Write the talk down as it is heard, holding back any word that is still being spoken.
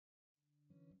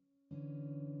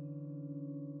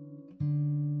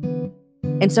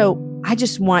And so I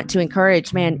just want to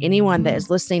encourage, man, anyone that is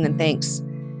listening and thinks,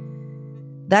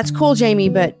 that's cool, Jamie,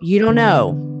 but you don't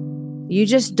know. You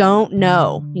just don't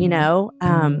know,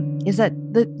 is that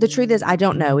the truth is I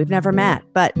don't know. We've never met,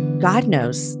 but God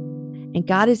knows. And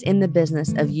God is in the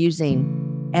business of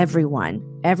using everyone,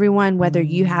 whether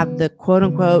you have the quote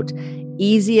unquote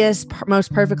easiest,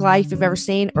 most perfect life you've ever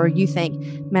seen, or you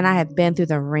think, man, I have been through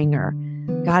the ringer.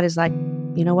 God is like,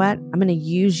 you know what? I'm going to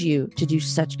use you to do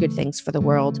such good things for the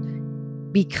world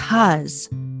because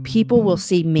people will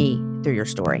see me through your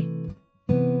story.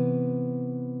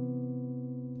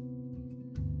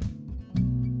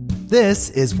 This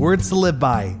is Words to Live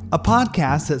By, a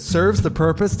podcast that serves the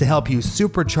purpose to help you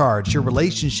supercharge your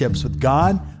relationships with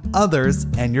God, others,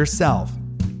 and yourself.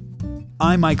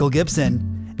 I'm Michael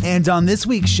Gibson, and on this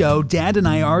week's show, Dad and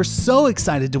I are so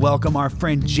excited to welcome our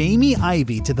friend Jamie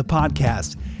Ivey to the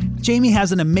podcast. Jamie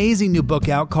has an amazing new book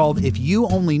out called If You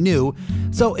Only Knew,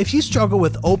 so if you struggle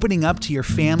with opening up to your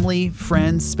family,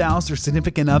 friends, spouse, or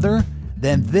significant other,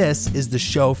 then this is the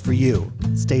show for you.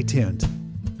 Stay tuned.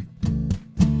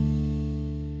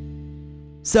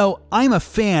 So, I'm a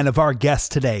fan of our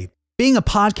guest today. Being a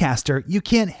podcaster, you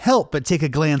can't help but take a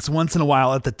glance once in a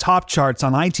while at the top charts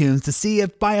on iTunes to see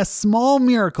if by a small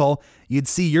miracle, you'd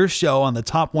see your show on the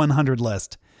top 100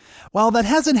 list. While that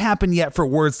hasn't happened yet for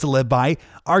Words to Live By,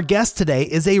 our guest today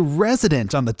is a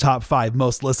resident on the top 5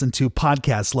 most listened to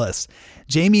podcast lists.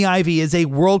 Jamie Ivey is a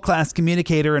world-class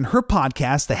communicator, and her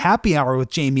podcast, The Happy Hour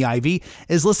with Jamie Ivey,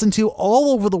 is listened to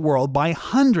all over the world by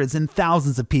hundreds and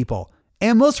thousands of people.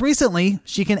 And most recently,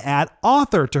 she can add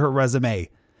author to her resume.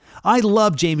 I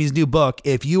love Jamie's new book,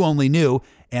 If You Only Knew,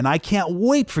 and I can't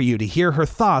wait for you to hear her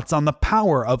thoughts on the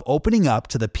power of opening up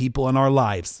to the people in our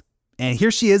lives. And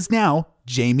here she is now,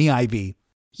 Jamie Ivey.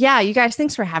 Yeah, you guys,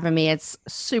 thanks for having me. It's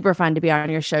super fun to be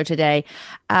on your show today.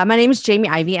 My name is Jamie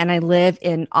Ivey, and I live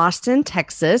in Austin,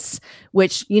 Texas,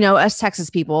 which, us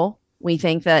Texas people, we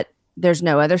think that there's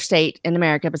no other state in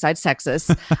America besides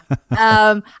Texas.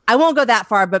 I won't go that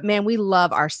far, but man, we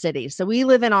love our city. So we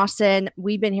live in Austin.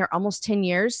 We've been here almost 10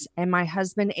 years. And my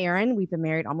husband, Aaron, we've been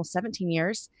married almost 17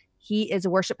 years. He is a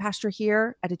worship pastor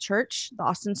here at a church, the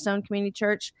Austin Stone Community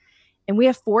Church. And we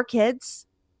have 4 kids.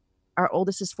 Our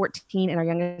oldest is 14 and our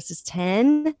youngest is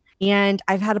 10. And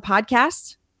I've had a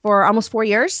podcast for almost 4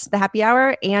 years, The Happy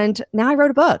Hour, and now I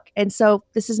wrote a book. And so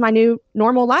this is my new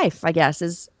normal life, I guess,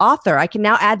 is author. I can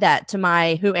now add that to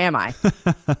my Who Am I?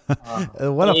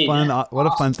 What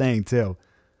a fun thing, too.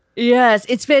 Yes,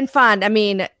 it's been fun. I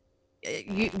mean,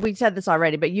 we said this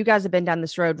already, but you guys have been down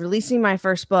this road. Releasing my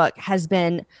first book has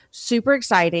been super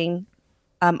exciting,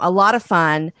 a lot of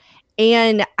fun.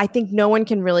 And I think no one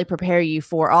can really prepare you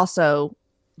for also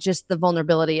just the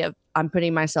vulnerability of I'm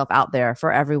putting myself out there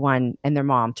for everyone and their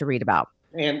mom to read about.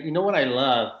 And you know what I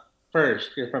love?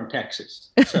 First, you're from Texas.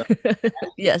 So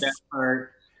yes.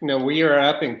 We are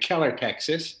up in Keller,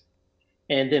 Texas.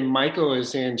 And then Michael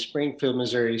is in Springfield,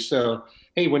 Missouri. So,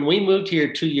 hey, when we moved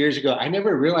here 2 years ago, I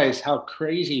never realized how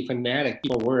crazy fanatic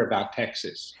people were about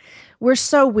Texas. We're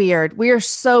so weird. We are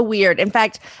so weird. In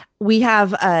fact, we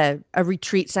have a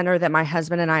retreat center that my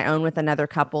husband and I own with another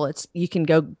couple. You can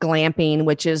go glamping,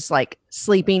 which is like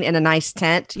sleeping in a nice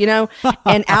tent,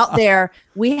 and out there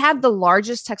we have the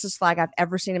largest Texas flag I've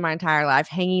ever seen in my entire life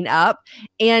hanging up.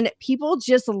 And people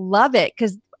just love it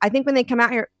because I think when they come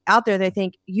out there, they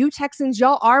think, you Texans,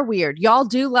 y'all are weird. Y'all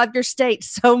do love your state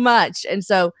so much. And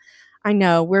so I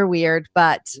know we're weird,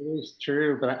 but it is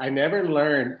true. But I never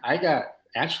learned. I got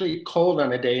actually cold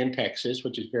on a day in Texas,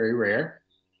 which is very rare.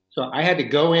 So I had to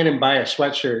go in and buy a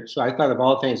sweatshirt. So I thought of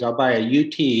all things, I'll buy a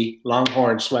UT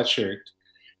Longhorn sweatshirt.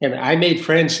 And I made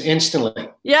friends instantly.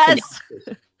 Yes.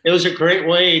 It was a great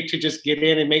way to just get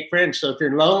in and make friends. So if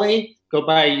you're lonely, go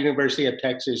buy a University of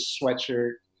Texas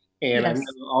sweatshirt. And yes. I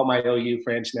know all my OU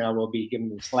friends now will be giving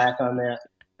me slack on that.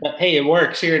 But hey, it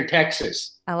works here in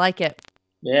Texas. I like it.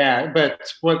 Yeah, but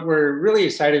what we're really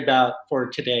excited about for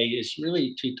today is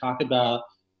really to talk about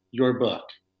your book.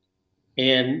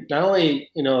 And not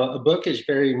only, a book is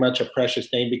very much a precious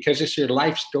thing because it's your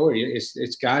life story.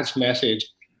 It's God's message,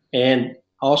 and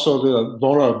also the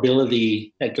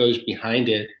vulnerability that goes behind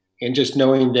it. And just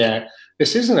knowing that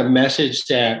this isn't a message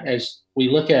that, as we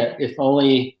look at If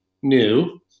Only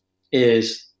Knew,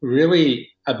 is really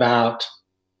about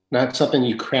not something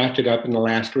you crafted up in the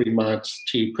last 3 months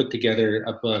to put together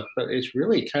a book, but it's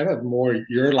really kind of more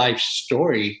your life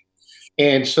story.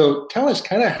 And so tell us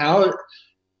kind of how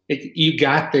you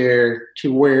got there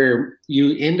to where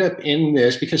you end up in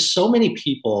this, because so many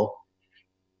people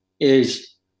is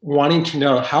wanting to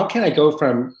know, how can I go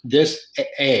from this,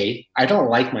 I don't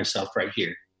like myself right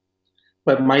here,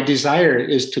 but my desire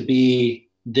is to be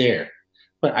there.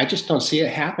 But I just don't see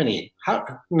it happening. How,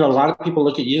 a lot of people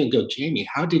look at you and go, Jamie,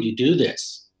 how did you do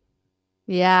this?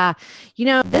 Yeah.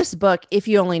 This book, If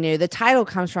You Only Knew, the title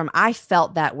comes from I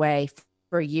felt that way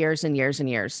for years and years and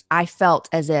years. I felt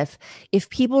as if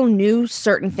people knew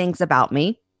certain things about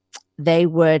me, they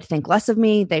would think less of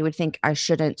me. They would think I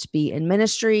shouldn't be in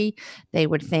ministry. They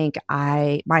would think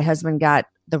my husband got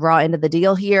the raw end of the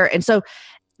deal here. And so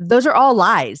those are all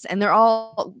lies, and they're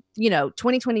all,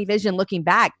 2020 vision looking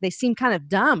back. They seem kind of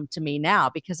dumb to me now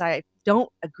because I don't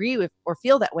agree with or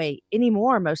feel that way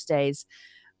anymore most days.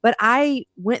 But I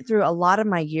went through a lot of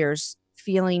my years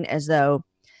feeling as though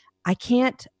I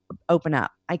can't open up.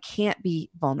 I can't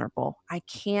be vulnerable. I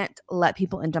can't let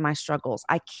people into my struggles.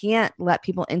 I can't let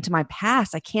people into my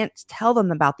past. I can't tell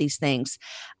them about these things.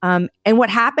 And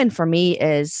what happened for me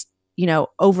is,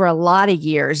 over a lot of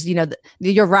years,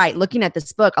 you're right. Looking at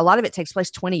this book, a lot of it takes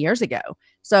place 20 years ago.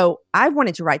 So I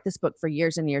wanted to write this book for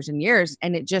years and years and years.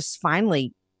 And it just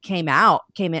finally came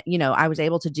in, I was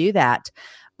able to do that.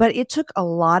 But it took a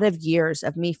lot of years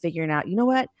of me figuring out, you know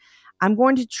what? I'm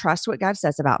going to trust what God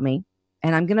says about me,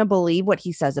 and I'm going to believe what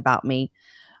he says about me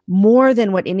more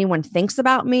than what anyone thinks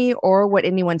about me or what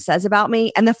anyone says about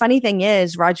me. And the funny thing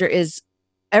is, Roger, is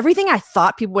everything I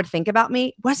thought people would think about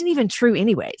me wasn't even true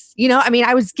anyways.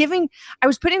 I was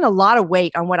putting a lot of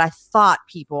weight on what I thought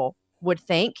people would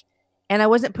think, and I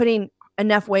wasn't putting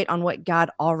enough weight on what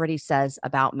God already says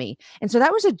about me. And so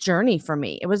that was a journey for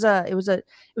me. It was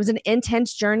an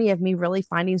intense journey of me really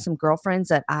finding some girlfriends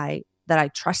that I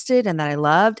trusted and that I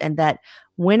loved, and that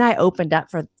when I opened up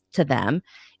to them,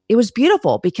 it was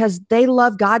beautiful because they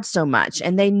love God so much,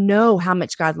 and they know how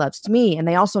much God loves me, and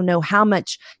they also know how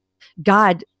much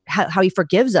God, how he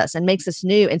forgives us and makes us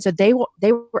new. And so they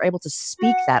were able to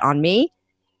speak that on me.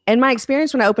 And my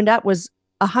experience when I opened up was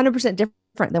 100%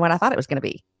 different than what I thought it was going to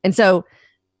be. And so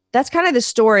that's kind of the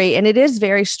story. And it is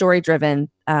very story driven.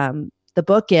 The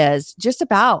book is just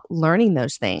about learning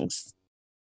those things.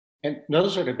 And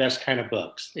those are the best kind of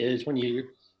books, is when you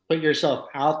put yourself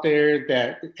out there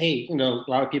that, hey, a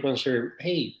lot of people say,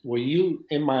 hey, were you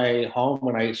in my home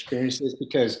when I experienced this?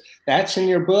 Because that's in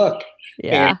your book.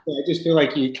 Yeah. And I just feel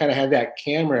like you kind of have that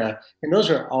camera. And those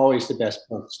are always the best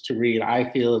books to read,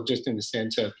 I feel, just in the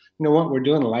sense of, what, we're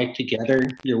doing life together.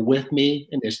 You're with me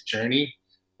in this journey.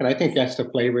 And I think that's the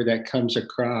flavor that comes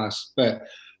across. But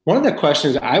one of the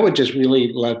questions I would just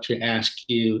really love to ask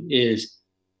you is,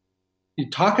 you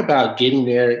talk about getting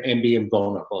there and being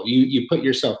vulnerable. You put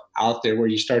yourself out there where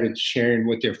you started sharing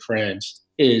with your friends.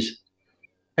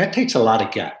 That takes a lot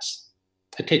of guts.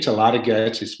 It takes a lot of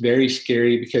guts. It's very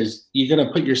scary because you're going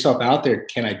to put yourself out there.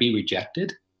 Can I be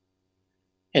rejected?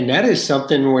 And that is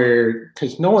something where,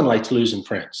 because no one likes losing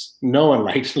friends. No one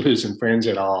likes losing friends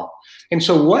at all. And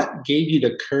so what gave you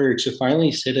the courage to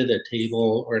finally sit at a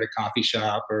table or at a coffee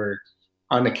shop or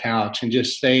on the couch and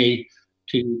just say,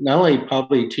 to not only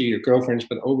probably to your girlfriends,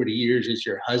 but over the years as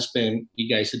your husband,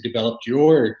 you guys have developed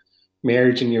your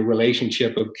marriage and your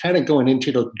relationship of kind of going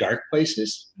into those dark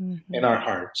places in our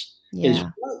hearts. Yeah. Is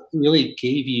what really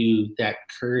gave you that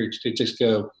courage to just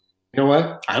go, you know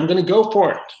what, I'm going to go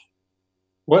for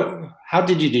it. How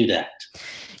did you do that?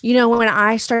 When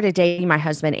I started dating my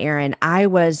husband, Aaron, I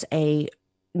was a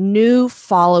new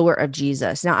follower of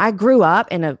Jesus. Now, I grew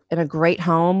up in a great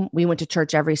home. We went to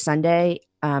church every Sunday.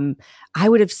 I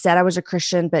would have said I was a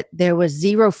Christian, but there was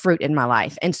zero fruit in my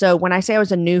life. And so when I say I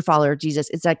was a new follower of Jesus,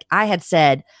 it's like I had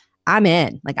said, I'm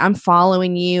in, like, I'm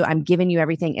following you. I'm giving you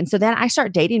everything. And so then I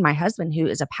start dating my husband, who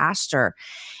is a pastor.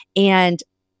 And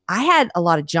I had a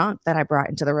lot of junk that I brought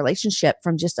into the relationship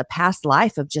from just a past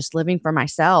life of just living for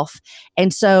myself.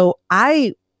 And so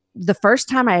the first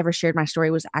time I ever shared my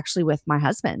story was actually with my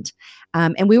husband.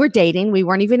 And we were dating. We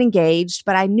weren't even engaged,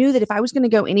 but I knew that if I was going to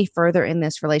go any further in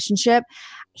this relationship,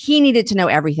 he needed to know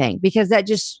everything, because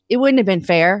it wouldn't have been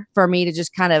fair for me to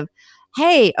just kind of,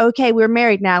 hey, okay, we're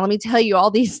married now, let me tell you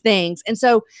all these things. And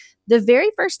so the very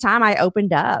first time I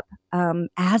opened up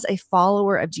as a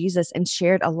follower of Jesus and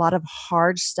shared a lot of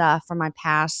hard stuff from my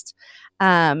past,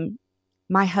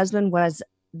 my husband was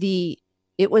the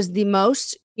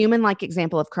most human-like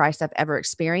example of Christ I've ever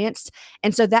experienced.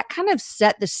 And so that kind of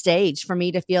set the stage for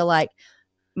me to feel like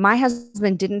my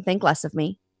husband didn't think less of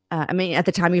me. At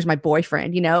the time he was my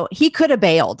boyfriend, he could have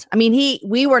bailed.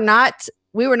 We were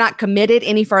not committed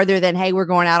any further than, hey, we're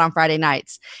going out on Friday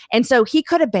nights. And so he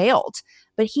could have bailed,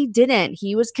 but he didn't.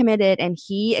 He was committed, and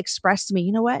he expressed to me,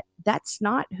 you know what? That's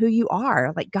not who you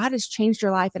are. Like, God has changed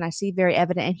your life, and I see very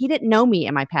evident. And he didn't know me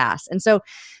in my past. And so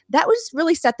that was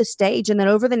really set the stage. And then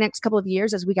over the next couple of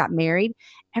years, as we got married,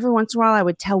 every once in a while I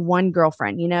would tell one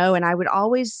girlfriend, and I would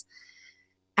always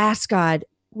ask God,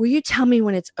 will you tell me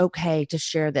when it's okay to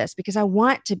share this? Because I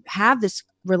want to have this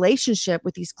relationship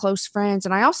with these close friends.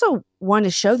 And I also want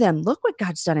to show them, look what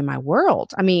God's done in my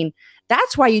world. I mean,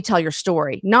 that's why you tell your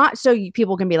story, not so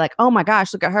people can be like, oh my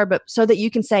gosh, look at her, but so that you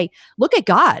can say, look at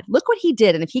God, look what he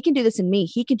did. And if he can do this in me,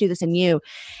 he can do this in you.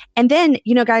 And then,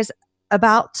 guys,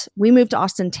 we moved to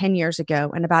Austin 10 years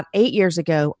ago. And about 8 years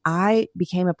ago, I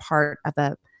became a part of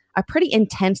a pretty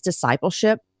intense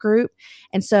discipleship group.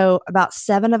 And so about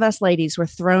 7 of us ladies were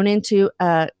thrown into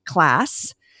a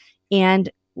class, and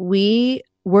we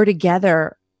were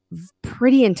together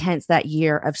pretty intense that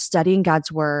year of studying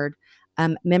God's word,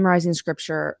 memorizing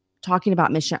scripture, talking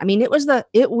about mission. I mean, it was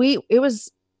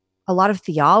a lot of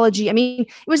theology. I mean,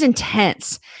 it was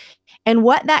intense. And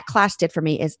what that class did for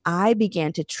me is I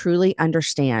began to truly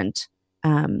understand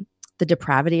the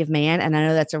depravity of man. And I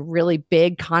know that's a really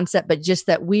big concept, but just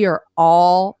that we are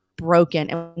all broken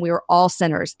and we are all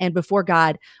sinners. And before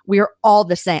God, we are all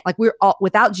the same. Like we're all,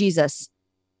 without Jesus,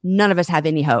 none of us have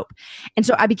any hope. And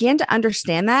so I began to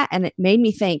understand that. And it made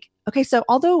me think, okay, so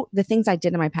although the things I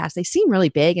did in my past, they seem really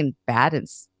big and bad and,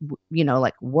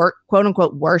 like work, quote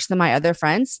unquote, worse than my other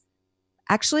friends,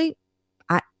 actually,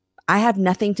 I have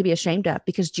nothing to be ashamed of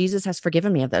because Jesus has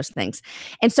forgiven me of those things.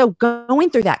 And so going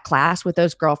through that class with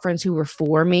those girlfriends who were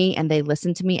for me and they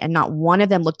listened to me, and not one of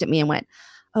them looked at me and went,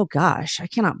 oh gosh, I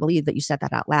cannot believe that you said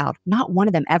that out loud. Not one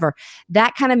of them ever.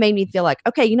 That kind of made me feel like,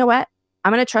 okay, you know what?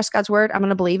 I'm going to trust God's word. I'm going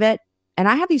to believe it. And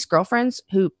I have these girlfriends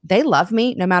who they love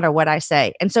me no matter what I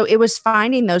say. And so it was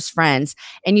finding those friends.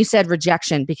 And you said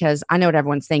rejection, because I know what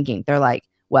everyone's thinking. They're like,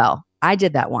 well, I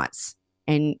did that once.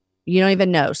 And you don't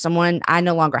even know someone. I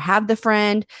no longer have the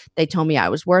friend. They told me I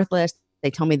was worthless. They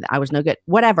told me that I was no good,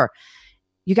 whatever.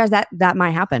 You guys, that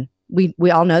might happen. We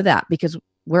all know that because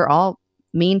we're all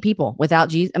mean people without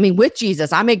Jesus. I mean, with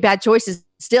Jesus, I make bad choices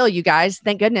still, you guys.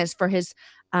 Thank goodness for his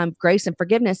grace and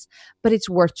forgiveness, but it's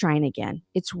worth trying again.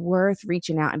 It's worth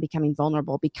reaching out and becoming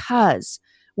vulnerable, because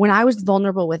when I was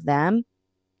vulnerable with them,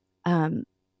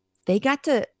 they got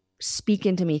to speak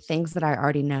into me things that I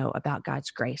already know about God's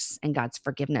grace and God's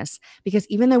forgiveness. Because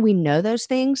even though we know those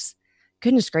things,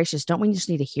 goodness gracious, don't we just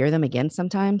need to hear them again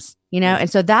sometimes? And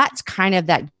so that's kind of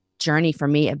that journey for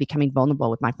me of becoming vulnerable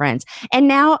with my friends. And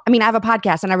now, I mean, I have a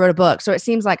podcast and I wrote a book. So it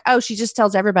seems like, oh, she just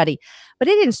tells everybody, but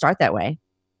it didn't start that way.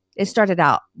 It started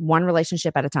out one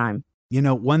relationship at a time.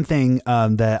 One thing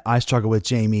that I struggle with,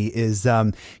 Jamie, is,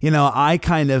 I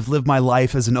kind of live my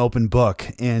life as an open book.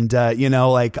 And,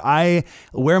 I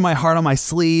wear my heart on my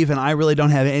sleeve, and I really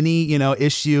don't have any,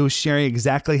 issue sharing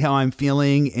exactly how I'm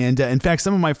feeling. And in fact,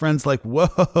 some of my friends like,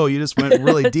 whoa, you just went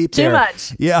really deep there. Too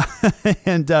much. Yeah.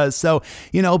 And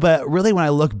but really when I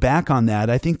look back on that,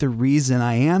 I think the reason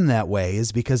I am that way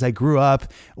is because I grew up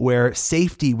where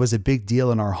safety was a big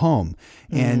deal in our home.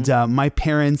 And my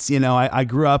parents, I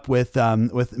grew up with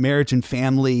marriage and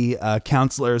family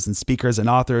counselors and speakers and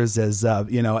authors. As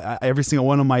every single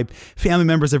one of my family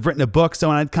members have written a book. So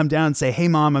when I'd come down and say, "Hey,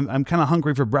 Mom, I'm kind of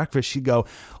hungry for breakfast," she'd go,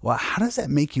 "Well, how does that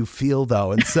make you feel,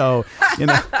 though?" And so, isn't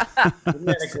that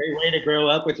a great way to grow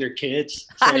up with your kids?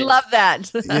 I love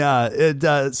that.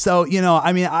 Yeah.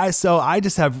 So I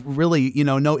just have really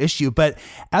no issue. But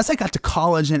as I got to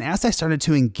college and as I started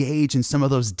to engage in some of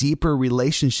those deeper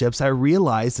relationships, I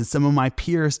realized that some of my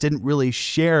peers didn't really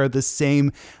share the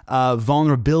same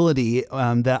vulnerability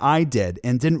that I did,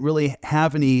 and didn't really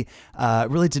have any,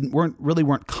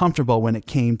 weren't comfortable when it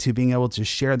came to being able to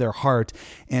share their heart.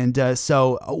 And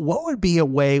so, what would be a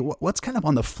way? What's kind of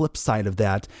on the flip side of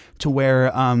that, to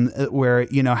where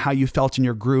how you felt in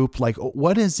your group? Like,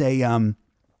 what is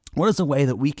a way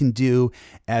that we can do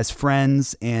as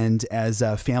friends and as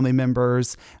family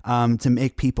members to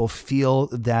make people feel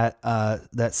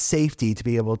that safety to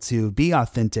be able to be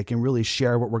authentic and really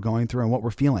share what we're going through and what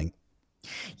we're feeling?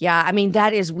 Yeah, I mean,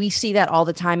 we see that all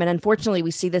the time. And unfortunately,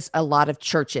 we see this a lot of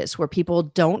churches where people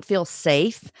don't feel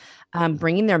safe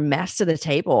bringing their mess to the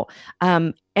table.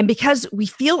 And because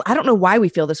I don't know why we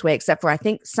feel this way, except for I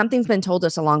think something's been told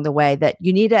us along the way that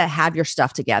you need to have your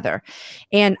stuff together.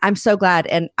 And I'm so glad.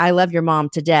 And I love your mom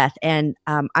to death. And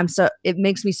it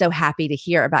makes me so happy to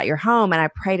hear about your home. And I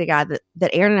pray to God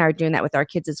that Aaron and I are doing that with our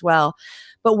kids as well.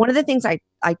 But one of the things I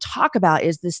talk about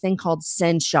is this thing called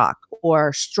sin shock,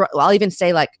 or I'll even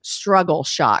say like struggle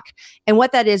shock. And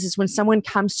what that is when someone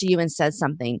comes to you and says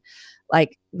something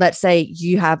like, let's say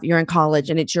you're in college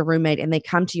and it's your roommate and they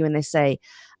come to you and they say,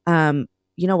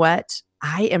 you know what,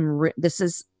 this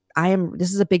is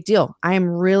a big deal. I am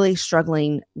really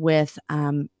struggling with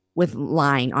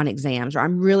lying on exams, or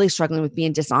I'm really struggling with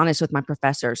being dishonest with my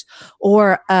professors.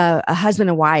 Or a husband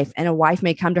and wife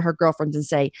may come to her girlfriends and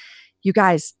say, you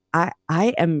guys,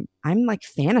 I'm like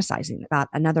fantasizing about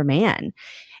another man.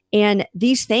 And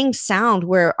these things sound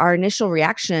where our initial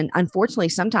reaction, unfortunately,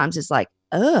 sometimes is like,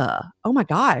 oh my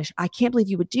gosh, I can't believe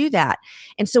you would do that.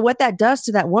 And so, what that does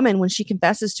to that woman when she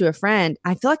confesses to a friend,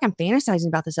 I feel like I'm fantasizing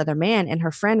about this other man, and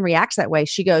her friend reacts that way.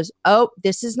 She goes, oh,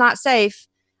 this is not safe.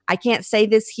 I can't say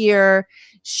this here.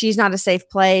 She's not a safe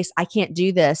place. I can't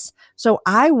do this. So,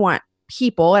 I want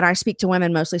people, and I speak to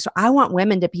women mostly. So, I want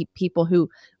women to be people who,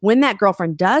 when that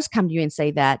girlfriend does come to you and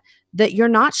say that you're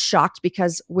not shocked,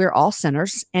 because we're all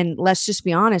sinners. And let's just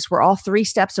be honest, we're all 3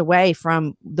 steps away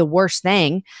from the worst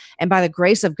thing. And by the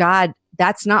grace of God,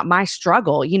 that's not my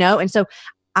struggle, you know? And so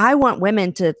I want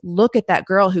women to look at that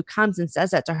girl who comes and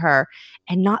says that to her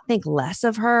and not think less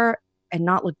of her and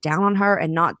not look down on her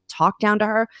and not talk down to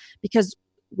her, because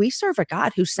we serve a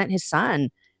God who sent his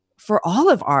son for all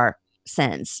of our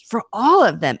sins, for all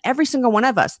of them, every single one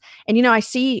of us. And, you know, I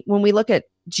see when we look at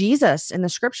Jesus in the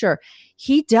scripture,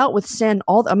 he dealt with sin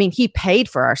he paid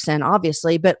for our sin,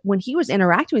 obviously, but when he was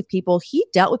interacting with people, he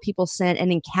dealt with people's sin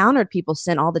and encountered people's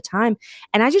sin all the time.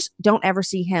 And I just don't ever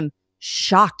see him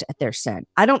shocked at their sin.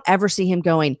 I don't ever see him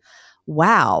going,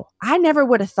 wow, I never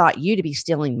would have thought you to be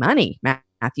stealing money,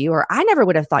 Matthew, or I never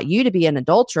would have thought you to be an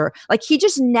adulterer. Like, he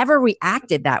just never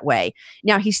reacted that way.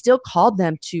 Now, he still called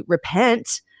them to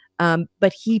repent,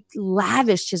 but he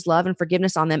lavished his love and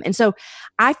forgiveness on them. And so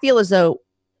I feel as though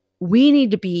we need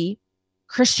to be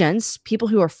Christians, people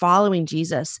who are following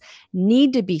Jesus,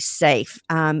 need to be safe.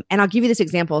 And I'll give you this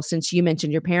example, since you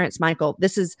mentioned your parents, Michael.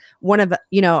 This is one of,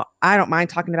 I don't mind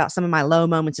talking about some of my low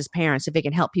moments as parents if it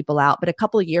can help people out. But a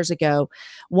couple of years ago,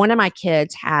 one of my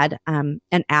kids had an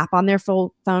app on their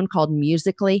phone called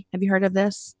Musical.ly. Have you heard of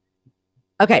this?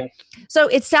 Okay. So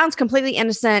it sounds completely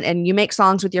innocent, and you make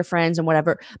songs with your friends and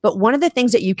whatever. But one of the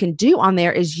things that you can do on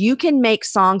there is you can make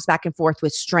songs back and forth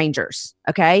with strangers.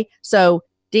 Okay. So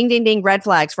ding, ding, ding, red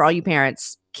flags for all you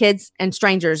parents. Kids and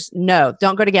strangers, no,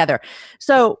 don't go together.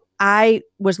 So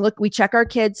we check our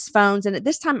kids' phones. And at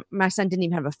this time, my son didn't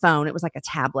even have a phone. It was like a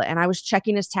tablet. And I was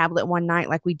checking his tablet one night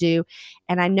like we do.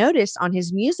 And I noticed on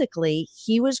his Musical.ly,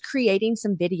 he was creating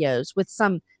some videos with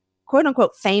some quote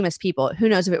unquote famous people. Who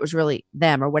knows if it was really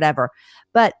them or whatever.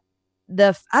 But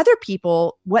the other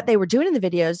people, what they were doing in the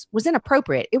videos was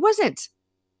inappropriate. It wasn't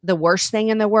the worst thing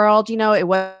in the world. It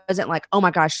wasn't like, oh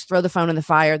my gosh, throw the phone in the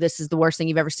fire. This is the worst thing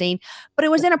you've ever seen. But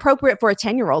it was inappropriate for a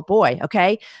 10-year-old boy.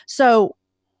 Okay. So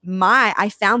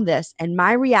I found this, and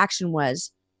my reaction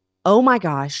was, oh my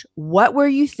gosh, what were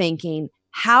you thinking?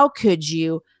 How could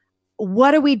you?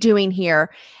 What are we doing here?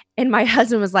 And my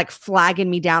husband was like flagging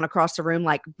me down across the room,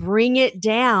 like, bring it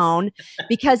down.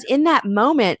 Because in that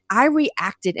moment, I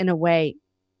reacted in a way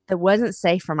that wasn't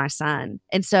safe for my son.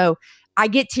 And so I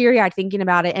get teary-eyed thinking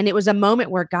about it. And it was a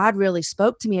moment where God really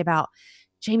spoke to me about,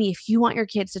 Jamie, if you want your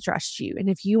kids to trust you, and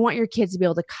if you want your kids to be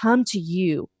able to come to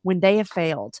you when they have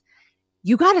failed,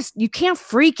 you can't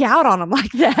freak out on them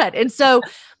like that. And so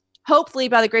hopefully,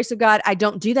 by the grace of God, I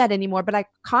don't do that anymore. But I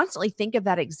constantly think of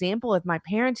that example of my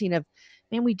parenting of,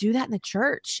 man, we do that in the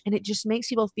church. And it just makes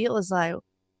people feel as though,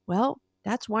 well,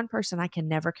 that's one person I can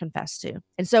never confess to.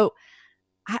 And so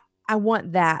I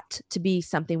want that to be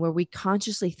something where we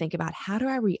consciously think about, how do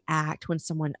I react when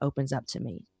someone opens up to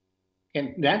me?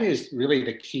 And that is really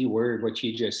the key word, what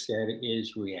you just said,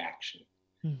 is reaction.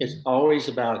 Mm-hmm. It's always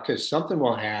about, because something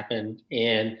will happen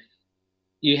and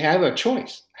you have a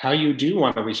choice how you do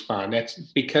want to respond. That's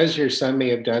because your son may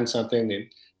have done something,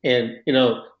 and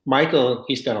Michael,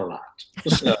 he's done a lot.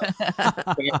 So,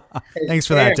 thanks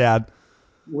for that, Dad.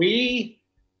 We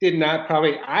did not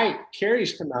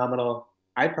Carrie's phenomenal.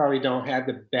 I probably don't have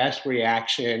the best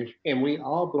reaction, and we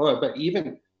all blow it. But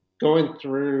even going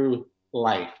through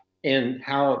life, and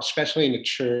how, especially in the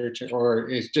church, or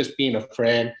is just being a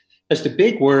friend, that's the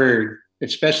big word,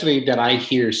 especially that I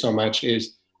hear so much,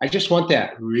 is I just want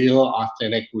that real,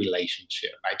 authentic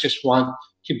relationship. I just want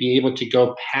to be able to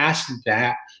go past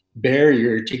that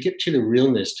barrier to get to the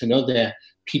realness, to know that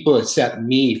people accept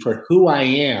me for who I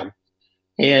am.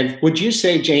 And would you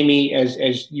say, Jamie,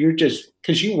 as you're just,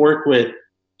 because you work with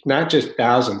not just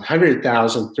thousands,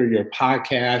 100,000 through your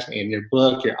podcast and your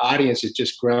book, your audience is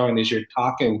just growing as you're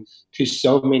talking to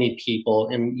so many people,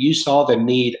 and you saw the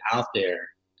need out there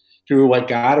through what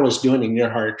God was doing in your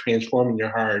heart, transforming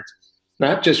your heart,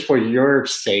 not just for your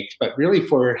sake, but really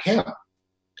for him,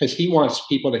 because he wants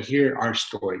people to hear our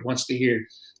story. He wants to hear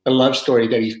the love story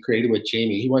that he's created with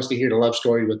Jamie. He wants to hear the love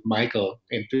story with Michael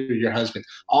and through your husband.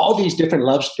 All these different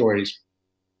love stories,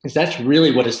 because that's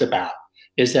really what it's about,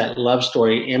 is that love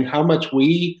story, and how much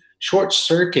we short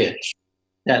circuit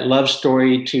that love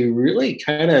story to really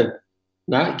kind of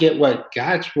not get what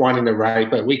God's wanting to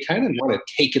write, but we kind of want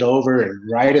to take it over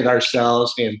and write it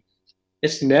ourselves. And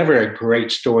it's never a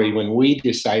great story when we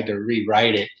decide to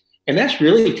rewrite it. And that's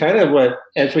really kind of what,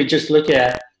 as we just look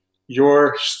at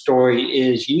your story,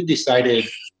 is you decided,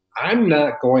 I'm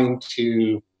not going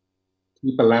to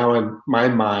keep allowing my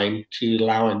mind to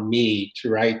allowing me to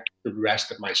write the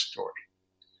rest of my story.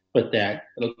 But that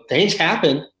things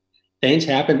happen,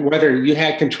 whether you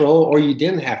had control or you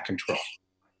didn't have control,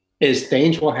 is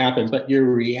things will happen. But your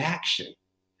reaction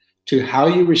to how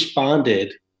you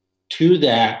responded to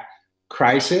that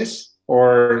crisis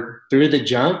or through the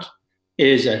junk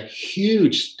is a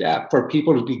huge step for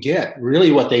people to get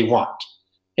really what they want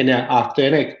in that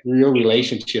authentic, real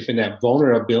relationship and that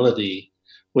vulnerability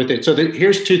with it. So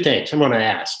here's two things I'm going to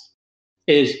ask.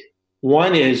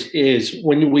 One is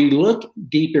when we look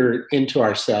deeper into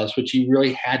ourselves, which you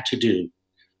really had to do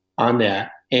on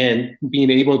that, and being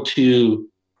able to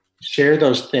share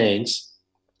those things,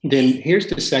 then here's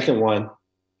the second one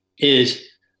is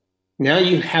now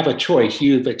you have a choice.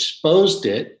 You've exposed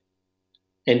it,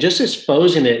 and just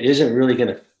exposing it isn't really going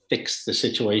to fix the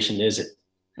situation, is it?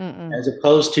 Mm-mm. As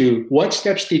opposed to what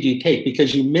steps did you take?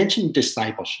 Because you mentioned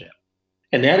discipleship,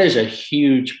 and that is a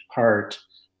huge part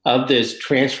of this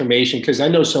transformation, because I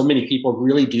know so many people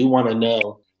really do want to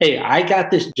know, hey, I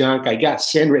got this junk, I got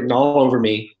sin written all over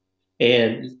me,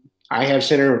 and I have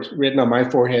sin written on my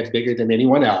forehead bigger than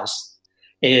anyone else.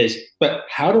 But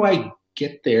how do I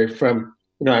get there from,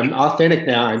 I'm authentic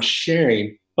now, I'm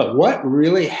sharing, but what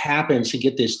really happens to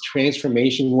get this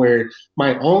transformation where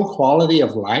my own quality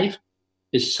of life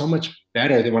is so much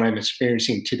better than what I'm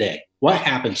experiencing today? What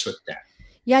happens with that?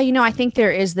 Yeah, I think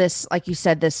there is this, like you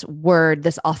said, this word,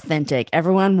 this authentic.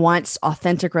 Everyone wants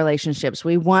authentic relationships.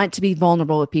 We want to be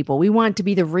vulnerable with people. We want to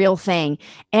be the real thing.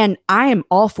 And I am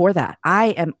all for that. I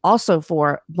am also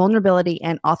for vulnerability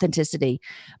and authenticity.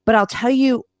 But I'll tell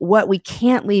you what we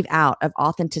can't leave out of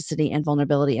authenticity and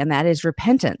vulnerability, and that is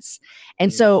repentance.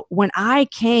 And so when I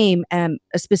came a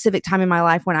specific time in my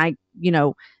life when I,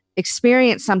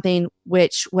 experienced something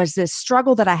which was this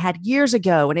struggle that I had years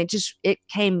ago, and it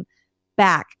came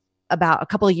back about a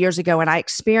couple of years ago, and I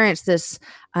experienced this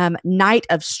night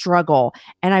of struggle,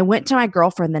 and I went to my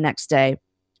girlfriend the next day,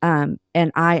 and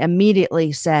I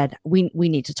immediately said, we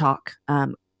need to talk.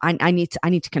 I need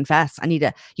to confess. I need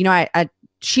to,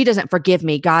 she doesn't forgive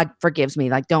me. God forgives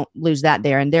me. Like, don't lose that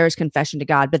there. And there is confession to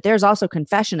God, but there's also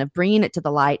confession of bringing it to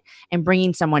the light and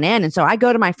bringing someone in. And so I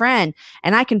go to my friend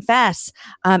and I confess.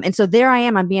 And so there I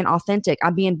am. I'm being authentic.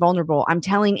 I'm being vulnerable. I'm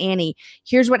telling Annie,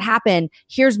 here's what happened.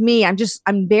 Here's me.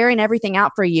 I'm bearing everything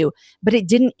out for you. But it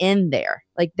didn't end there.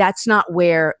 Like, that's not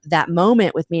where that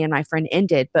moment with me and my friend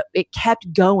ended, but it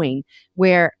kept going,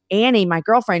 where Annie, my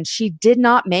girlfriend, she did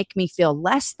not make me feel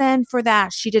less than for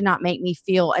that. She did not make me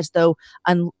feel as though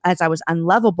as I was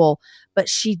unlovable, but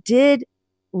she did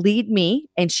lead me,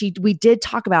 and we did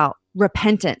talk about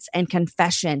repentance and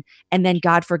confession and then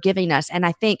God forgiving us. And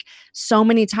I think so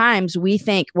many times we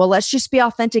think, well, let's just be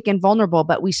authentic and vulnerable,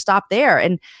 but we stop there.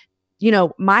 And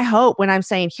my hope when I'm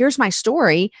saying, here's my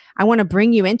story, I want to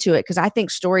bring you into it, because I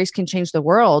think stories can change the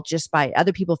world just by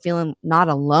other people feeling not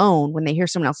alone when they hear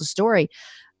someone else's story.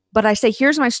 But I say,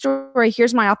 here's my story,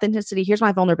 here's my authenticity, here's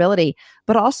my vulnerability.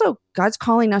 But also, God's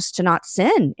calling us to not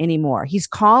sin anymore. He's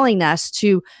calling us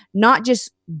to not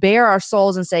just bare our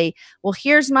souls and say, well,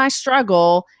 here's my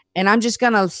struggle, and I'm just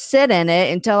going to sit in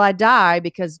it until I die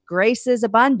because grace is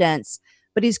abundance.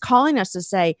 But he's calling us to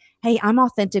say, hey, I'm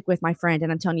authentic with my friend,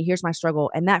 and I'm telling you, here's my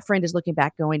struggle. And that friend is looking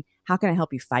back going, how can I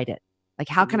help you fight it? Like,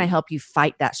 how can I help you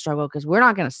fight that struggle? Because we're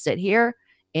not going to sit here,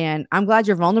 and I'm glad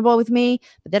you're vulnerable with me,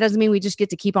 but that doesn't mean we just get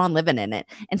to keep on living in it.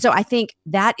 And so I think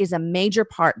that is a major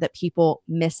part that people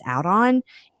miss out on,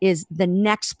 is the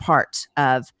next part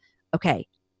of, okay,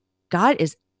 God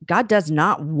does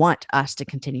not want us to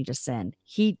continue to sin.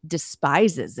 He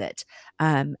despises it.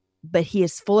 But he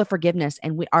is full of forgiveness,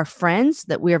 and our friends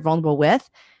that we are vulnerable with,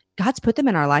 God's put them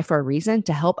in our life for a reason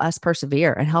to help us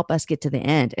persevere and help us get to the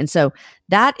end. And so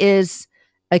that is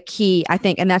a key, I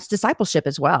think, and that's discipleship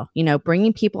as well.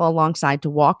 Bringing people alongside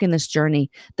to walk in this journey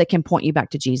that can point you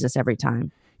back to Jesus every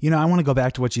time. I want to go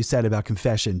back to what you said about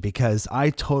confession, because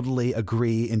I totally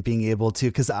agree in being able to,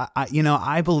 because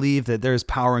I believe that there's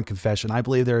power in confession. I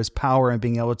believe there is power in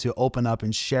being able to open up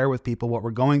and share with people what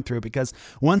we're going through, because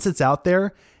once it's out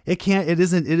there, it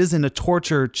isn't a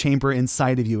torture chamber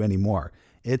inside of you anymore.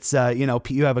 It's,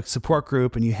 you have a support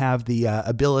group and you have the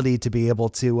ability to be able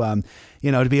to,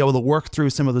 to be able to work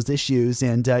through some of those issues.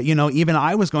 And, even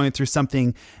I was going through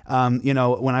something,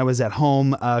 when I was at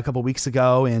home a couple of weeks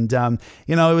ago, and,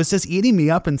 it was just eating me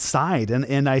up inside.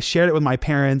 And I shared it with my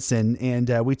parents, and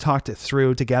we talked it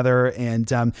through together. And,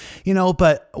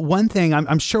 but one thing,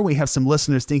 I'm sure we have some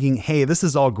listeners thinking, hey, this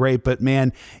is all great, but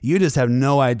man, you just have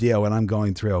no idea what I'm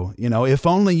going through. If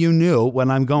only you knew what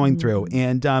I'm going through.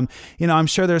 And, I'm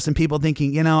sure there's some people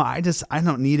thinking, I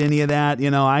don't need any of that.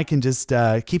 I can just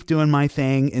keep doing my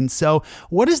thing. And so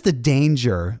what is the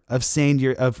danger of saying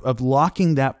of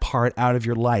locking that part out of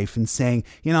your life and saying,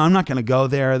 I'm not going to go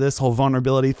there, this whole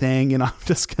vulnerability thing, I'm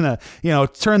just going to,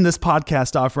 turn this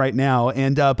podcast off right now.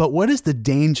 And, but what is the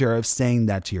danger of saying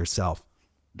that to yourself?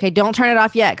 Okay, don't turn it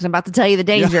off yet because I'm about to tell you the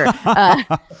danger.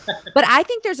 But I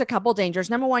think there's a couple dangers.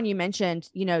 Number one, you mentioned,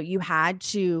 you had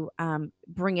to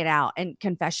bring it out, and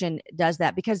confession does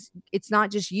that, because it's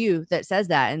not just you that says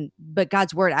that, but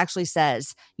God's word actually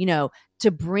says,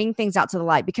 to bring things out to the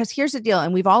light. Because here's the deal,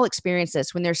 and we've all experienced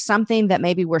this, when there's something that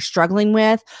maybe we're struggling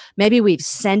with, maybe we've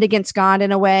sinned against God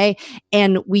in a way,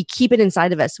 and we keep it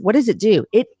inside of us. What does it do?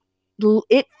 It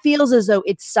feels as though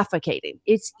it's suffocating.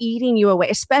 It's eating you away,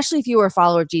 especially if you are a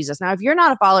follower of Jesus. Now, if you're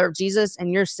not a follower of Jesus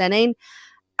and you're sinning,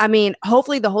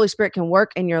 hopefully the Holy Spirit can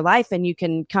work in your life and you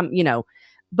can come,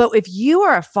 but if you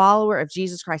are a follower of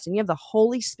Jesus Christ and you have the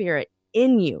Holy Spirit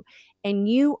in you and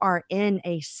you are in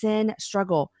a sin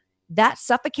struggle, that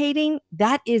suffocating,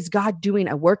 that is God doing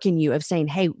a work in you of saying,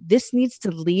 hey, this needs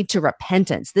to lead to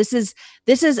repentance. This is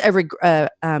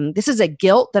a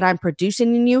guilt that I'm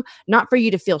producing in you, not for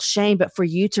you to feel shame, but for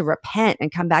you to repent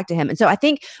and come back to him. And so I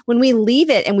think when we leave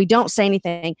it and we don't say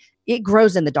anything, it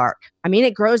grows in the dark.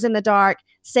 It grows in the dark.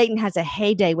 Satan has a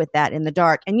heyday with that in the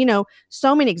dark. And,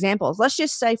 so many examples. Let's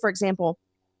just say, for example,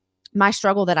 my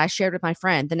struggle that I shared with my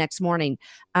friend the next morning,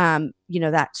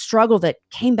 that struggle that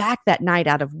came back that night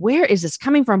out of, where is this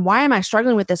coming from? Why am I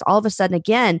struggling with this all of a sudden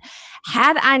again?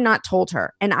 Had I not told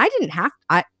her, and I didn't have,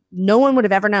 no one would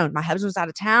have ever known. My husband was out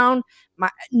of town.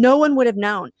 No one would have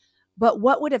known. But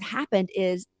what would have happened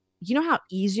is, how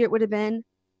easier it would have been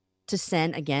to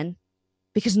sin again,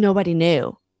 because nobody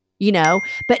knew.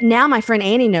 But now my friend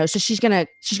Annie knows, so she's going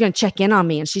to check in on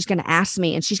me, and she's going to ask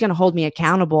me, and she's going to hold me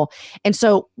accountable. And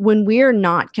so when we're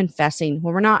not confessing,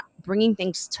 when we're not bringing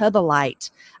things to the light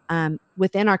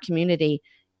within our community,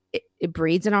 it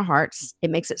breeds in our hearts. It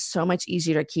makes it so much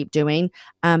easier to keep doing.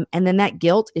 And then that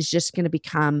guilt is just going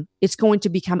to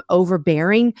become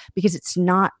overbearing, because it's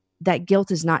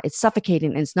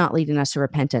suffocating, and it's not leading us to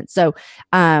repentance. So,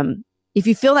 if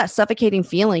you feel that suffocating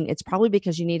feeling, it's probably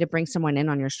because you need to bring someone in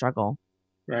on your struggle.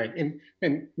 Right.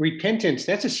 And repentance,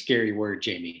 that's a scary word,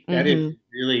 Jamie. That is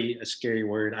really a scary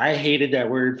word. I hated that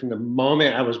word from the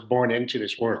moment I was born into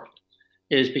this world,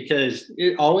 is because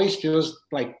it always feels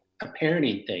like a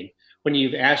parenting thing. When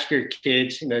you've asked your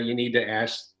kids, you need to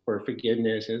ask for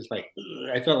forgiveness. It's like,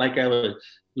 I felt like I was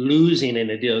losing in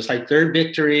the deal. It's like their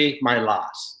victory, my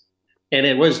loss. And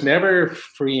it was never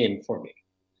freeing for me.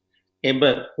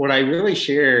 But what I really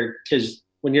share, because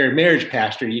when you're a marriage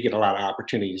pastor, you get a lot of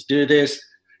opportunities to do this,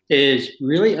 is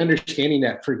really understanding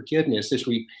that forgiveness, this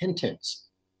repentance,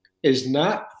 is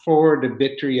not for the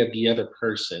victory of the other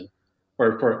person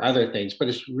or for other things, but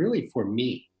it's really for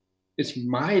me. It's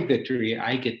my victory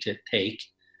I get to take.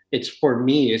 It's for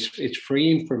me. It's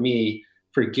freeing for me.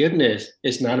 Forgiveness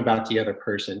is not about the other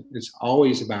person. It's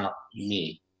always about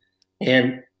me.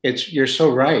 And you're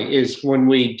so right, is when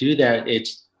we do that,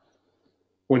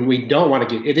 when we don't want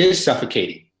to it is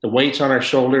suffocating. The weight's on our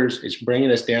shoulders, it's bringing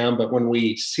us down. But when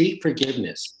we seek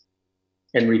forgiveness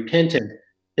and repentance,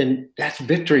 then that's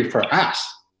victory for us.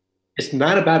 It's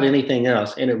not about anything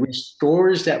else. And it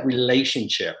restores that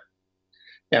relationship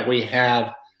that we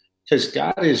have, because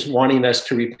God is wanting us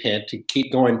to repent, to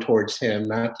keep going towards him,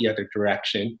 not the other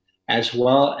direction, as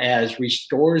well as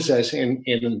restores us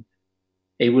in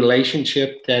a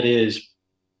relationship that is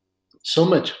so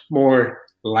much more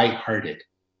lighthearted.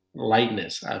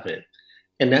 Lightness of it,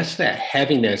 and that's that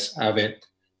heaviness of it.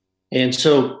 And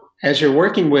so as you're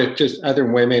working with just other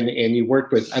women and you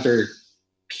work with other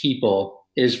people,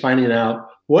 is finding out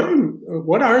what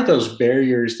are those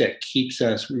barriers that keeps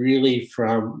us really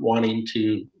from wanting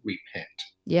to repent.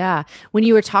 Yeah. When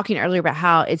you were talking earlier about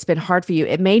how it's been hard for you,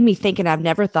 it made me think, and I've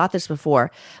never thought this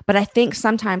before, but I think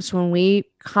sometimes when we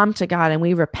come to God and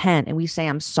we repent and we say,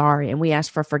 I'm sorry, and we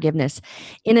ask for forgiveness,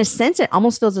 in a sense, it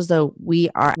almost feels as though we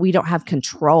don't have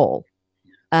control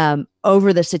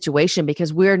over the situation,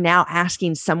 because we're now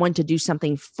asking someone to do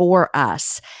something for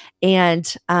us.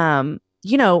 And,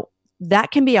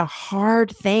 that can be a hard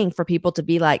thing for people to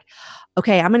be like,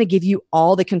 okay, I'm going to give you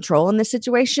all the control in this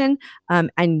situation.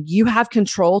 And you have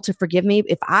control to forgive me.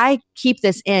 If I keep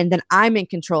this in, then I'm in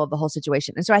control of the whole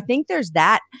situation. And so I think there's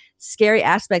that scary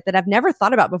aspect that I've never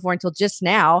thought about before until just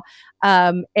now.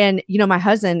 And, my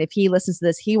husband, if he listens to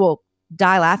this, he will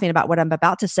die laughing about what I'm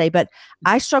about to say. But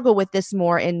I struggle with this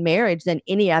more in marriage than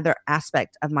any other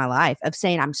aspect of my life, of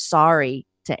saying I'm sorry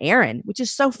to Aaron, which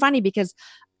is so funny because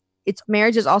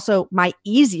marriage is also my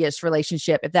easiest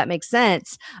relationship, if that makes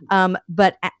sense.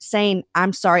 But saying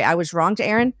I'm sorry, I was wrong to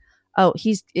Aaron. Oh,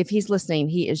 if he's listening,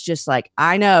 he is just like,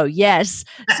 I know. Yes.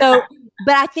 So,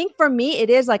 but I think for me, it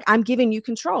is like, I'm giving you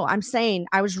control. I'm saying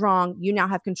I was wrong. You now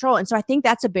have control. And so I think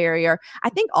that's a barrier. I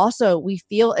think also we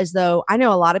feel as though, I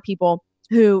know a lot of people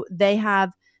who they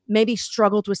have maybe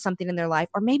struggled with something in their life,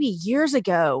 or maybe years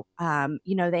ago,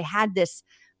 they had this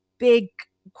big,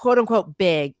 quote unquote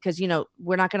big, because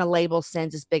we're not going to label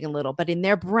sins as big and little, but in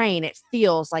their brain it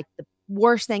feels like the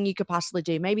worst thing you could possibly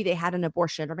do. Maybe they had an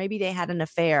abortion, or maybe they had an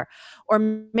affair, or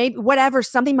maybe whatever,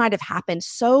 something might have happened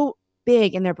so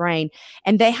big in their brain,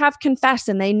 and they have confessed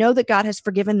and they know that God has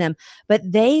forgiven them, but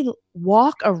they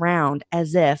walk around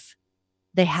as if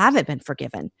they haven't been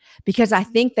forgiven, because I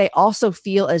think they also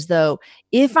feel as though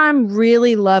if I'm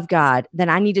really love God, then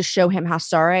I need to show him how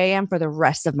sorry I am for the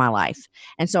rest of my life.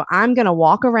 And so I'm going to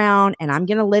walk around and I'm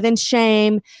going to live in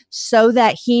shame so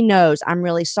that he knows I'm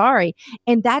really sorry.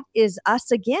 And that is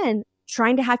us again,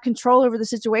 trying to have control over the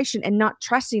situation and not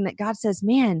trusting that God says,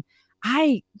 man,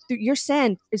 your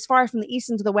sin is far from the east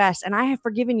into the west, and I have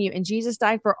forgiven you. And Jesus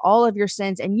died for all of your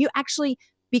sins. And you actually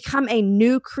become a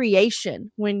new creation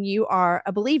when you are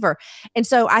a believer. And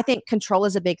so I think control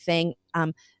is a big thing.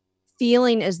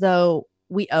 Feeling as though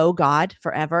we owe God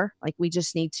forever. Like we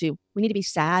need to be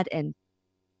sad and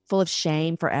full of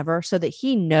shame forever so that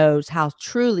he knows how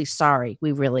truly sorry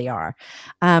we really are,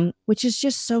 which is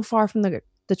just so far from the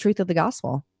truth of the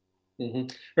gospel. Mm-hmm.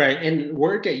 Right. And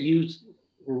word that you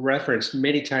referenced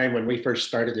many times when we first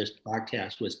started this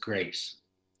podcast was grace,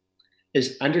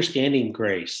 is understanding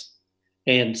grace.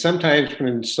 And sometimes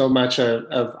when so much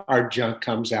of our junk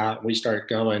comes out, we start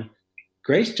going,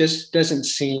 grace just doesn't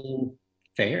seem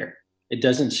fair. It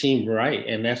doesn't seem right.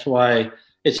 And that's why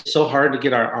it's so hard to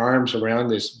get our arms around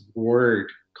this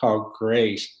word called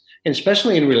grace, and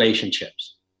especially in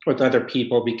relationships with other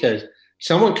people, because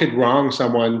someone could wrong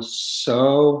someone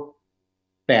so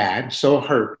bad, so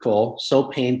hurtful, so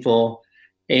painful,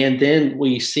 and then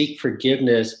we seek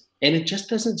forgiveness, and it just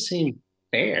doesn't seem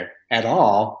fair at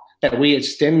all that we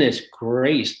extend this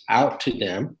grace out to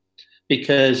them,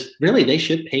 because really they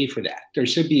should pay for that. There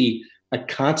should be a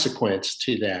consequence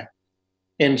to that.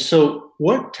 And so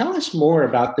tell us more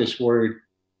about this word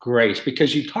grace,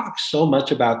 because you talk so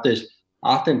much about this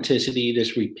authenticity,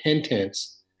 this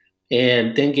repentance,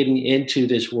 and then getting into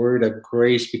this word of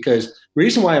grace. Because the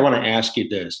reason why I want to ask you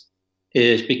this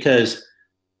is because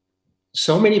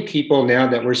so many people now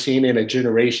that we're seeing in a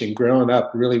generation growing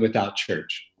up really without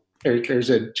church. There's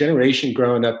a generation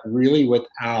growing up really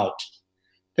without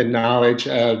the knowledge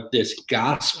of this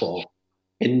gospel,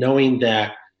 and knowing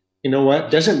that,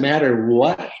 doesn't matter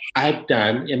what I've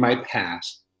done in my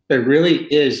past, there really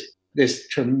is this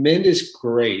tremendous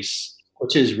grace,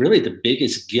 which is really the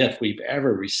biggest gift we've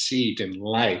ever received in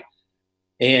life.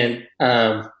 And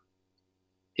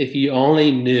if you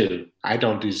only knew, I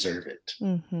don't deserve it,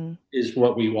 is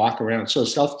what we walk around. So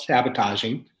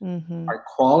self-sabotaging our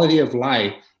quality of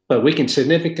life. But we can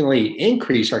significantly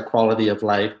increase our quality of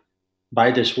life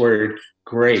by this word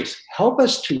grace. Help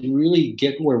us to really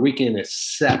get where we can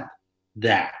accept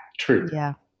that truth.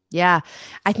 Yeah.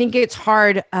 I think it's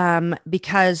hard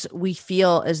because we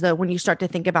feel as though when you start to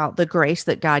think about the grace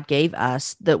that God gave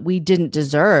us that we didn't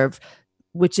deserve,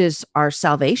 which is our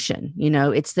salvation,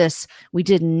 it's this, we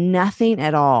did nothing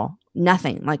at all,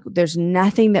 nothing. Like there's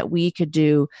nothing that we could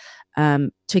do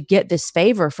to get this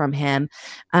favor from him.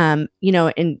 And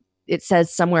it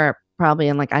says somewhere, probably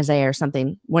in like Isaiah or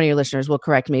something, one of your listeners will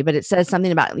correct me, but it says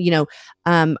something about,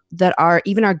 that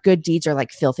even our good deeds are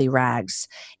like filthy rags.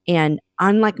 And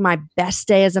unlike my best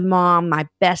day as a mom, my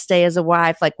best day as a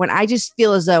wife, like when I just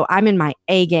feel as though I'm in my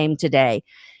A game today,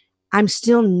 I'm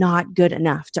still not good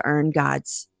enough to earn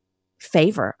God's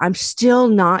favor. I'm still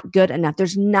not good enough.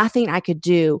 There's nothing I could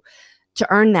do to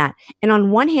earn that. And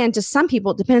on one hand, to some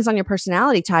people, it depends on your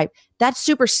personality type. That's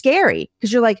super scary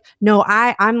because you're like, no,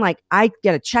 I'm like, I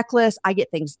get a checklist, I get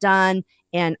things done.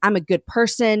 and I'm a good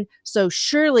person. So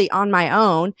surely on my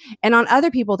own and on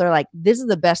other people, they're like, this is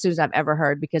the best news I've ever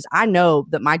heard because I know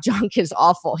that my junk is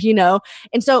awful, you know?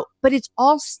 And so, but it's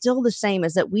all still the same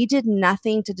as that we did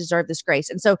nothing to deserve this grace.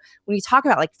 And so when you talk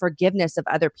about like forgiveness of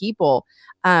other people,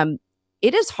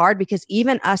 it is hard because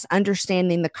even us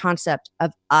understanding the concept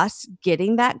of us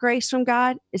getting that grace from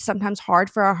God is sometimes hard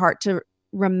for our heart to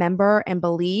remember and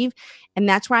believe. And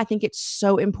that's why I think it's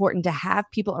so important to have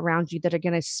people around you that are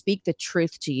going to speak the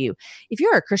truth to you. If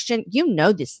you're a Christian, you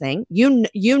know this thing. You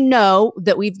know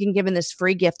that we've been given this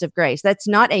free gift of grace. That's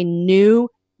not a new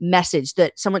message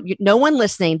that no one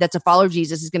listening that's a follower of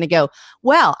Jesus is going to go,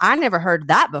 well, I never heard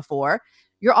that before.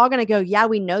 You're all going to go, yeah,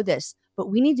 we know this. But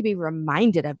we need to be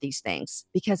reminded of these things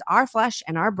because our flesh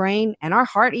and our brain and our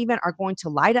heart even are going to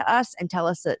lie to us and tell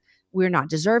us that we're not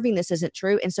deserving. This isn't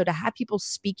true. And so to have people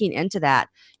speaking into that,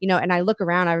 you know, and I look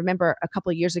around, I remember a couple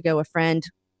of years ago, a friend,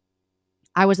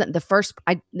 I wasn't the first,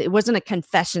 it wasn't a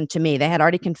confession to me. They had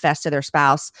already confessed to their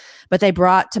spouse, but they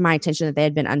brought to my attention that they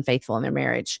had been unfaithful in their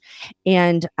marriage.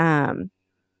 And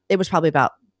it was probably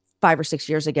about 5 or 6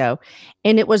 years ago.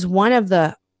 And it was one of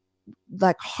the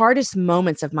like hardest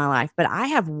moments of my life, but I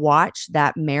have watched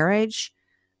that marriage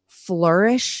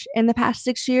flourish in the past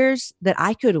 6 years that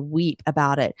I could weep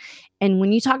about it. And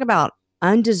when you talk about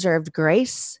undeserved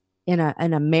grace in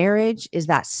a marriage, is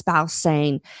that spouse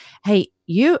saying, hey,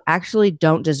 you actually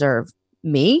don't deserve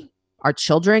me, our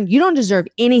children. You don't deserve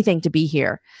anything to be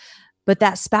here. But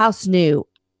that spouse knew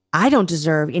I don't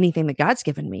deserve anything that God's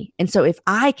given me. And so if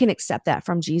I can accept that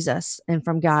from Jesus and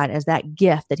from God as that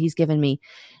gift that he's given me,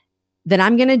 then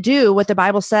I'm going to do what the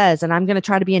Bible says. And I'm going to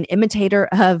try to be an imitator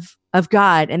of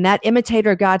God. And that imitator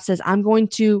of God says, I'm going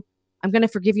to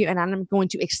forgive you and I'm going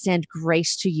to extend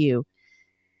grace to you,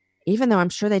 even though I'm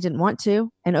sure they didn't want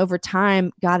to. And over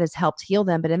time, God has helped heal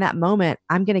them. But in that moment,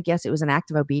 I'm going to guess it was an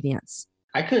act of obedience.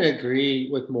 I couldn't agree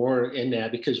with more in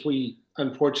that because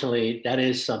unfortunately, that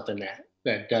is something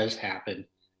that does happen.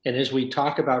 And as we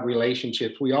talk about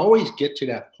relationships, we always get to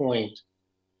that point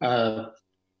of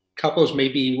couples may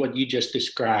be what you just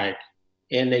described,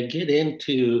 and they get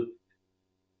into,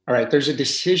 all right, there's a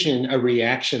decision, a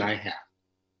reaction I have.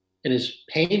 And as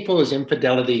painful as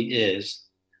infidelity is,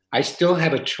 I still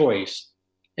have a choice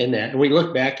in that. And we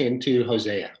look back into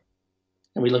Hosea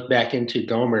and we look back into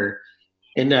Gomer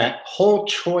in that whole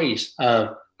choice of,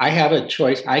 I have a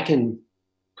choice. I can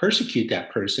persecute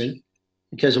that person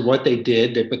because of what they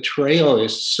did. The betrayal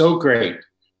is so great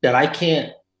that I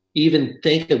can't even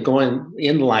think of going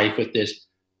in life with this.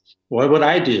 What would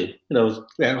I do? You know,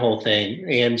 that whole thing.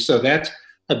 And so that's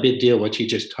a big deal, what you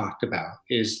just talked about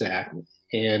is that.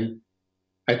 And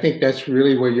I think that's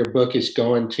really where your book is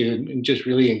going to, and just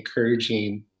really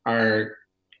encouraging our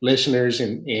listeners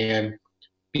and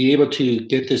be able to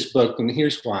get this book. And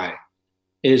here's why,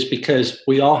 is because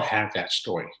we all have that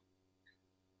story.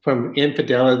 From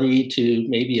infidelity to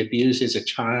maybe abuse as a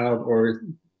child or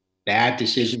bad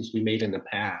decisions we made in the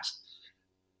past,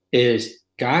 is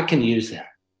God can use that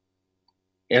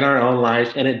in our own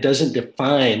life, and it doesn't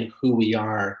define who we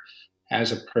are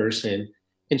as a person.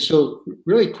 And so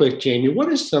really quick, Jamie, what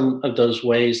are some of those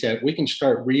ways that we can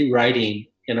start rewriting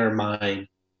in our mind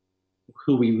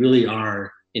who we really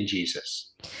are in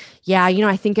Jesus? Yeah, you know,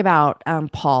 I think about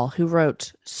Paul, who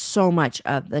wrote so much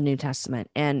of the New Testament,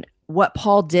 and what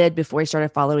Paul did before he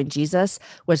started following Jesus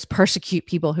was persecute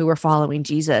people who were following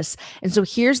Jesus. And so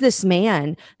here's this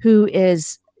man who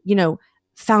is, you know,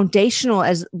 foundational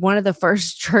as one of the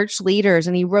first church leaders.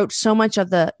 And he wrote so much of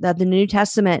the New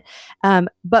Testament.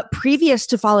 But previous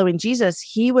to following Jesus,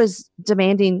 he was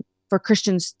demanding for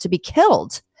Christians to be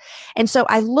killed. And so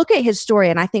I look at his story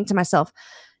and I think to myself,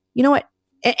 you know what?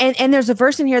 And there's a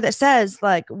verse in here that says,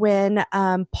 like, when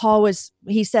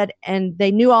he said, and they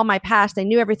knew all my past, they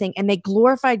knew everything, and they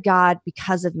glorified God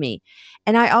because of me.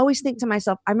 And I always think to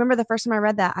myself, I remember the first time I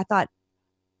read that, I thought,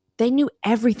 they knew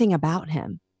everything about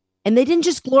him. And they didn't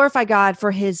just glorify God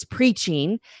for his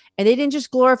preaching, and they didn't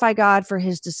just glorify God for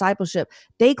his discipleship.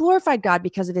 They glorified God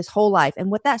because of his whole life.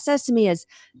 And what that says to me is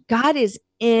God is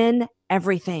in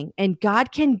everything, and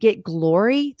God can get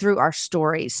glory through our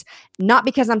stories. Not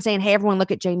because I'm saying, hey, everyone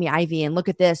look at Jamie Ivey and look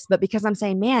at this, but because I'm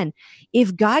saying, man,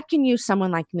 if God can use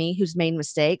someone like me who's made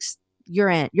mistakes,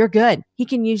 you're good. He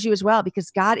can use you as well,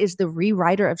 because God is the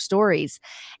rewriter of stories.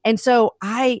 And so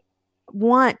I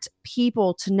want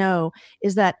people to know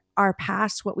is that our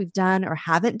past, what we've done or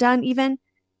haven't done even,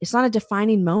 It's not a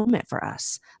defining moment for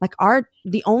us. Like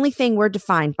the only thing we're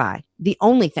defined by, the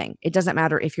only thing, it doesn't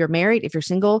matter if you're married, if you're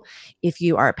single, if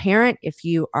you are a parent, if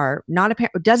you are not a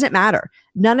parent, it doesn't matter.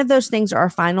 None of those things are our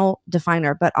final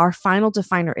definer, but our final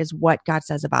definer is what God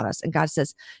says about us. And God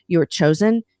says, you are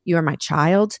chosen, you are my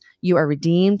child, you are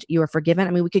redeemed, you are forgiven.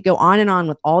 I mean, we could go on and on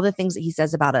with all the things that he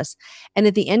says about us. And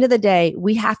at the end of the day,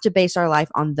 we have to base our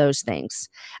life on those things.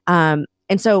 And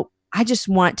so I just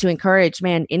want to encourage,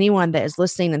 man, anyone that is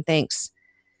listening and thinks,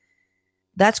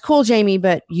 that's cool, Jamie,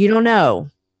 but you don't know.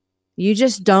 You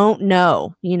just don't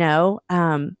know,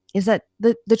 is that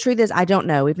the truth is, I don't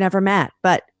know. We've never met,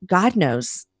 but God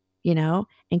knows,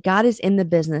 and God is in the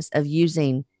business of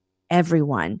using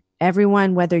everyone,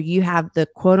 whether you have the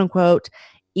quote unquote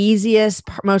easiest,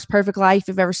 most perfect life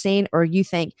you've ever seen, or you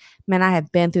think, man, I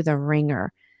have been through the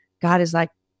ringer. God is like,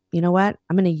 you know what?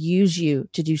 I'm going to use you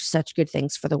to do such good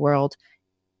things for the world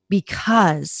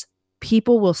because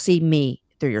people will see me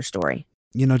through your story.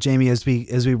 Jamie, as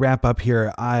we wrap up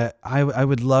here, I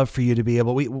would love for you to be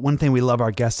able, one thing we love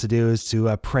our guests to do is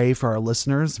to pray for our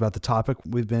listeners about the topic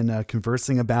we've been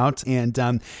conversing about. And,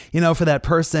 for that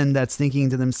person that's thinking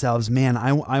to themselves, man,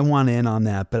 I want in on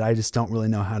that, but I just don't really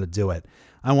know how to do it.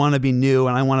 I want to be new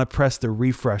and I want to press the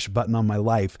refresh button on my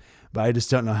life, but I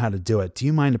just don't know how to do it. Do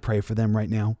you mind to pray for them right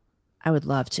now? I would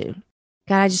love to.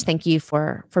 God, I just thank you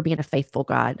for being a faithful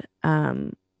God.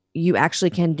 You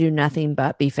actually can do nothing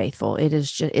but be faithful.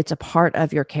 It's a part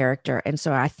of your character. And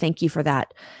so I thank you for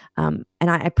that. And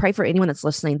I pray for anyone that's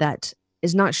listening that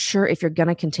is not sure if you're going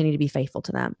to continue to be faithful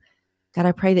to them. God,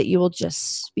 I pray that you will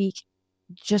just speak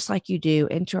just like you do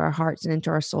into our hearts and into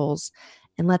our souls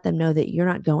and let them know that you're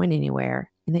not going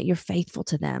anywhere and that you're faithful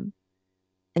to them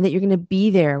and that you're going to be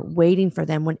there waiting for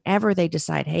them whenever they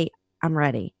decide, hey, I'm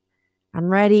ready. I'm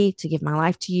ready to give my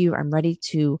life to you. I'm ready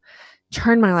to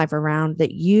turn my life around,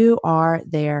 that you are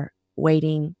there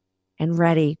waiting and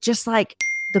ready. Just like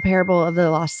the parable of the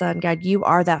lost son, God, you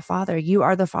are that father. You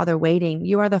are the father waiting.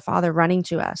 You are the father running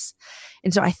to us.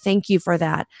 And so I thank you for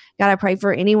that. God, I pray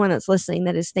for anyone that's listening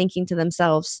that is thinking to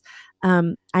themselves,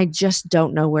 I just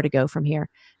don't know where to go from here.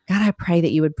 God, I pray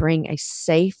that you would bring a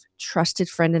safe, trusted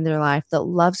friend in their life that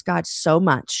loves God so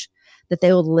much that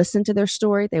they will listen to their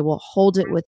story. They will hold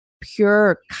it with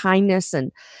pure kindness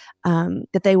and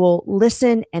that they will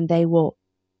listen and they will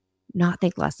not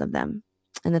think less of them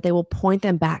and that they will point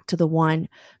them back to the one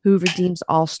who redeems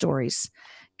all stories.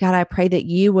 God, I pray that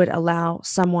you would allow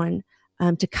someone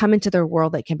to come into their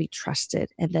world that can be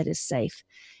trusted and that is safe.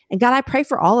 And God, I pray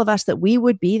for all of us that we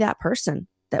would be that person,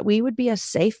 that we would be a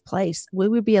safe place. We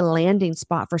would be a landing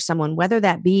spot for someone, whether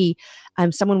that be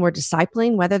someone we're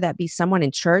discipling, whether that be someone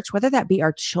in church, whether that be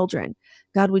our children.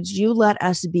 God, would you let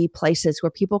us be places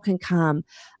where people can come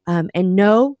and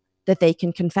know that they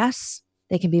can confess,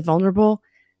 they can be vulnerable,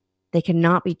 they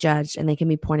cannot be judged, and they can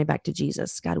be pointed back to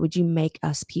Jesus. God, would you make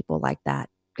us people like that?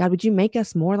 God, would you make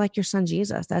us more like your son,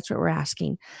 Jesus? That's what we're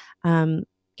asking.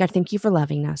 God, thank you for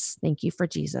loving us. Thank you for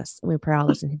Jesus. And we pray all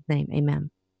this in his name. Amen.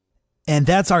 And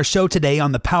that's our show today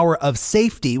on the power of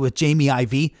safety with Jamie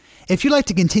Ivey. If you'd like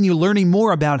to continue learning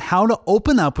more about how to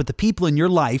open up with the people in your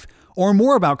life or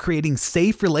more about creating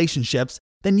safe relationships,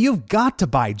 then you've got to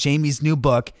buy Jamie's new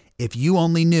book, If You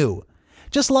Only Knew.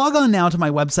 Just log on now to my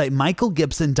website,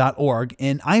 michaelgibson.org,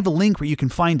 and I have a link where you can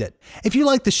find it. If you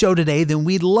like the show today, then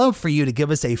we'd love for you to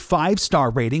give us a 5-star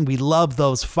rating. We love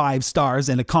those 5 stars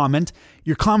and a comment.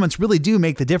 Your comments really do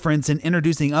make the difference in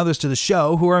introducing others to the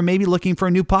show who are maybe looking for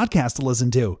a new podcast to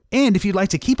listen to. And if you'd like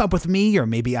to keep up with me or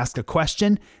maybe ask a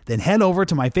question, then head over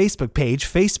to my Facebook page,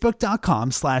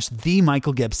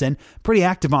 facebook.com/TheMichaelGibson. Pretty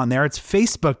active on there. It's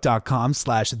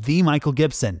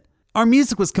facebook.com/TheMichaelGibson. Our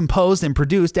music was composed and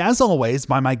produced, as always,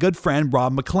 by my good friend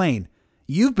Rob McLean.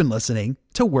 You've been listening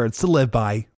to Words to Live By.